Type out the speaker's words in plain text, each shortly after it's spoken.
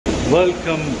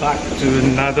Welcome back to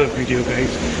another video,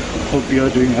 guys. Hope you are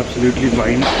doing absolutely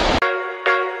fine.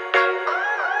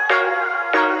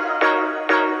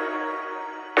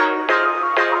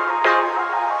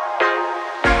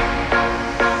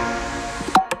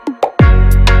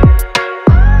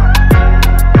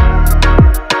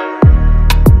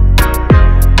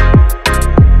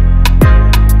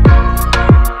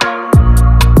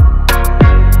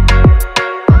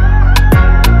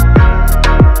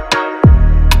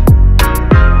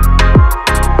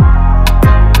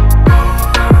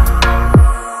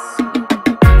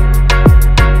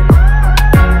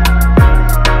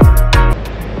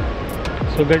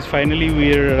 So guys, finally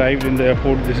we arrived in the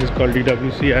airport. This is called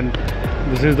DWC, and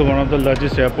this is one of the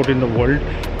largest airport in the world,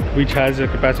 which has a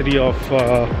capacity of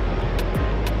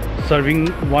serving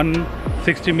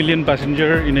 160 million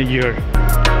passenger in a year.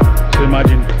 So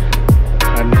imagine,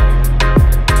 and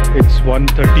it's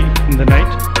 1:30 in the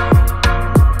night.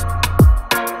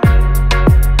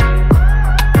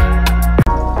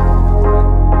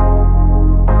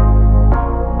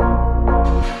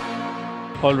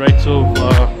 All right, so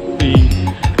we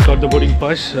got the boarding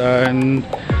pass and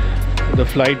the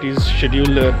flight is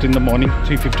scheduled in the morning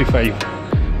 3:55.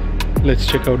 Let's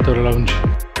check out the lounge.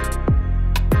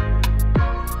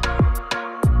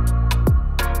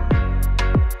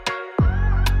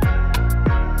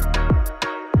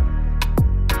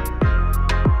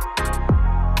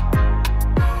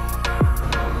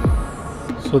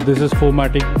 So this is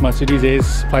 4MATIC Mercedes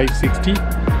AS 560.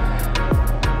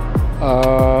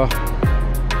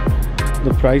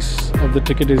 The price of the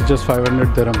ticket is just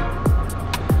 500 dirham.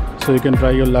 So you can try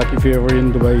your luck if you're ever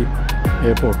in Dubai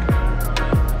airport.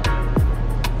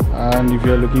 And if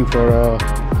you're looking for a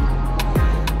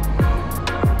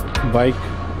bike,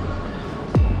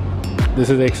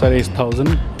 this is XRS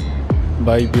 1000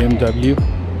 by BMW.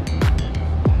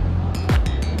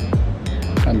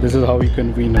 And this is how you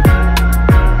can win it.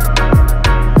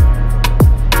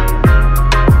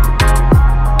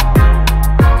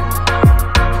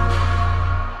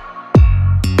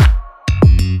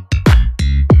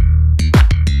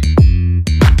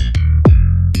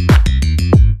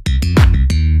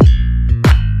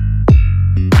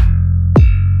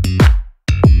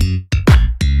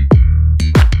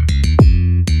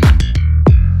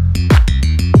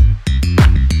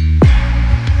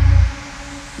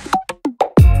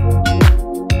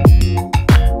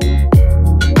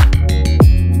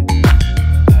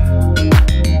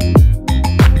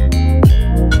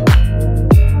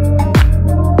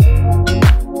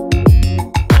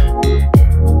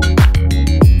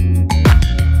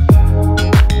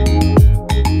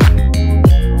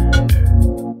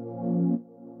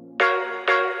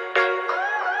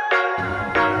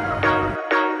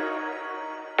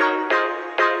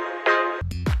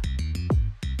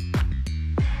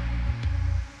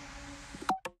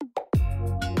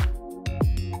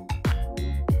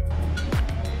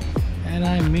 And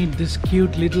I meet this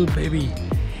cute little baby.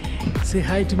 Say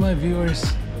hi to my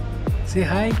viewers. Say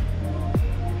hi.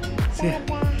 Say hi.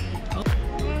 Oh.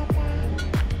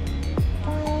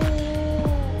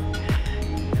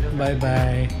 Bye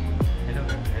bye. Hello.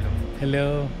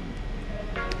 Hello.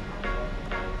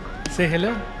 Say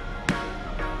hello.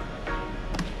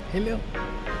 Hello.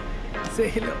 Say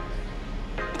hello.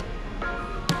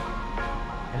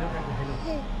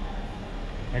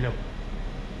 Hello.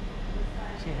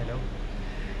 Say hello.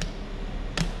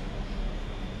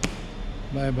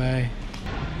 Bye bye.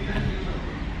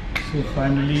 So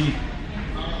finally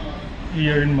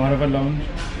here in Marava Lounge.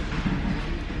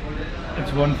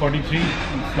 It's 1:43.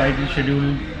 The flight is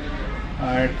scheduled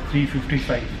at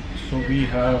 3:55. So we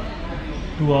have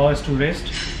 2 hours to rest.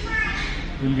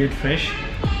 We'll get fresh,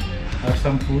 have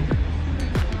some food,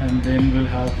 and then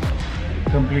we'll have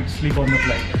complete sleep on the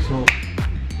flight. So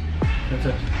that's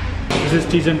it. This is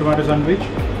cheese and tomato sandwich,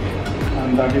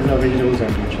 and that is a vegetable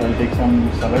sandwich. I'll take some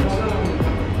salads.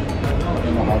 I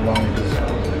don't know how long it is.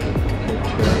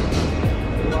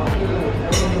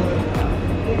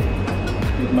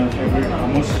 This is my favorite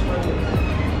hummus.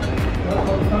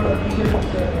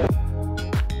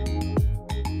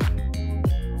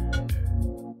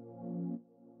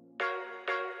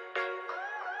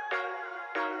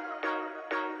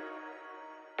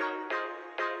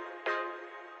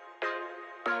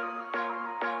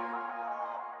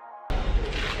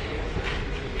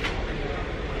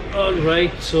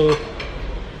 Alright, so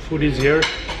food is here.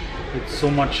 It's so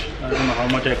much, I don't know how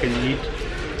much I can eat.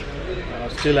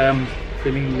 Still I am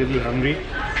feeling a little hungry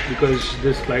because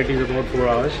this flight is about 4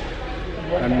 hours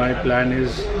and my plan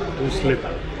is to sleep.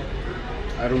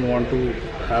 I don't want to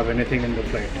have anything in the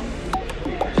flight.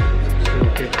 So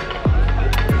okay,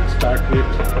 start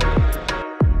with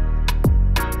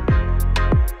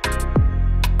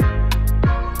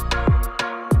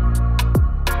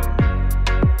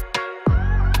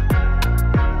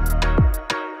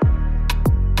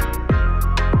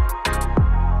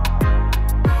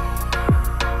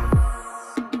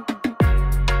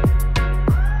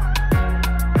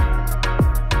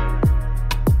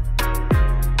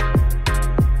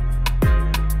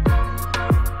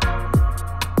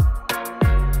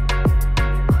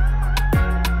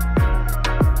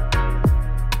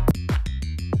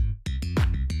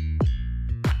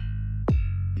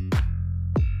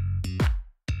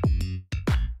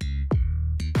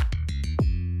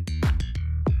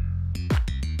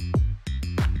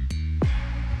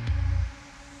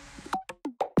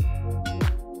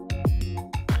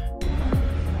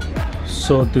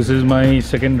So this is my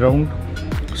second round.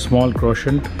 Small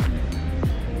croissant,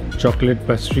 chocolate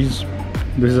pastries.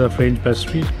 This is a French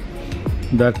pastry.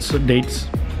 That's dates.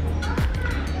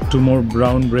 2 more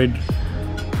brown bread,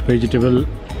 vegetable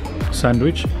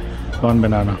sandwich, 1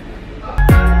 banana.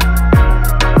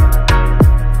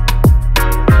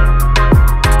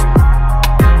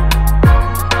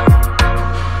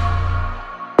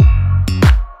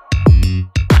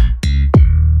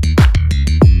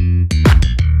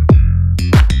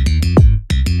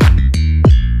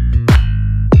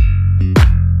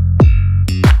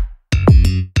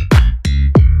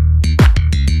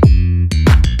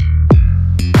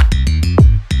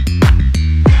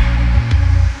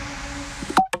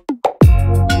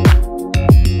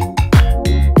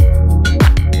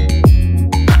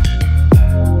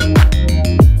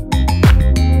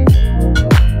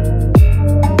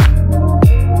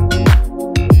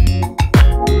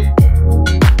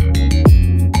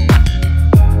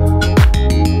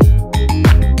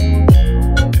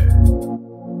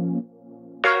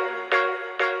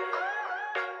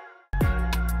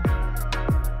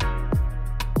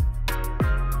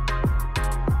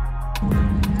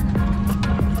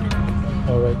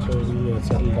 Alright, so we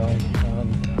settled down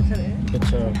and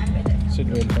it's a sit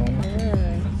down.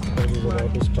 It is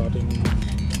about to start in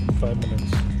 5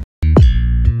 minutes.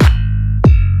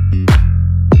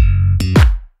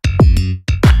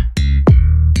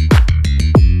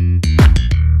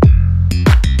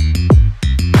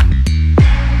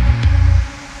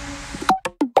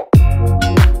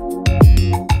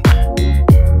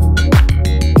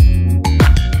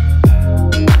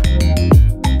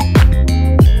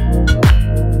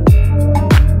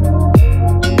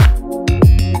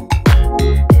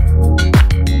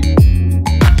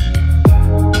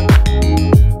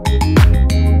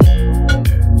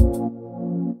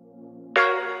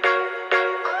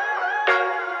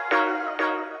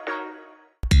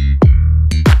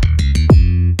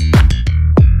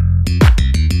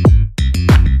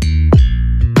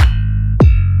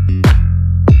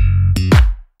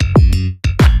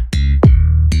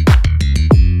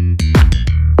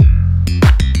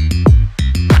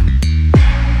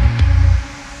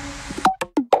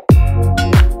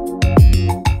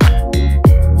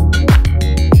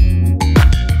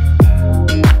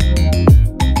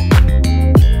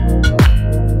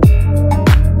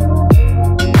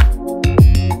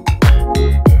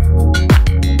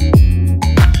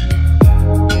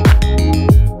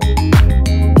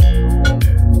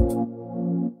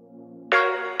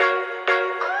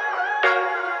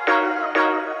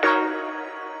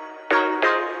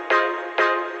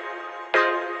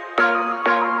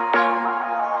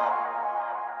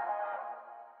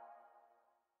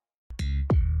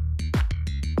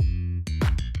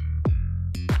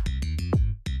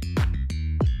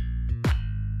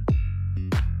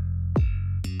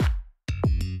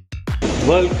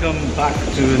 Welcome back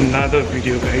to another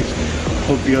video, guys.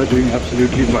 Hope you are doing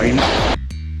absolutely fine.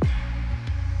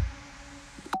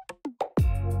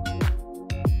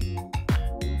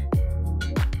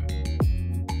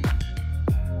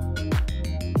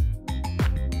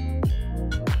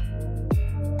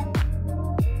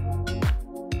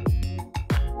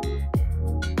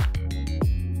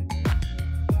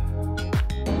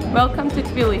 Welcome to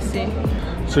Tbilisi.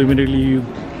 So immediately you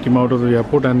came out of the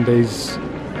airport and there is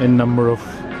a number of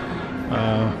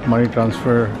money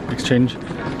transfer exchange.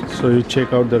 So you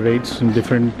check out the rates in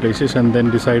different places and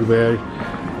then decide where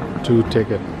to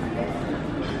take it.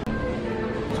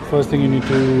 So first thing, you need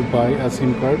to buy a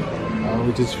SIM card,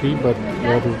 which is free, but you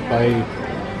have to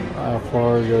buy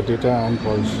for your data and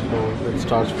calls. So it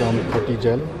starts from 30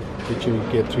 gel, which you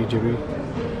get 3 GB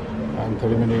and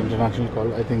 30-minute international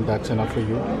call. I think that's enough for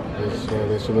you, because the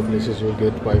rest of the places you'll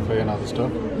get Wi-Fi and other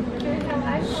stuff.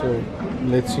 So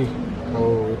let's see how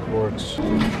it works.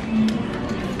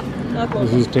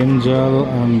 This is 10 gel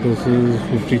and this is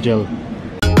 50 gel.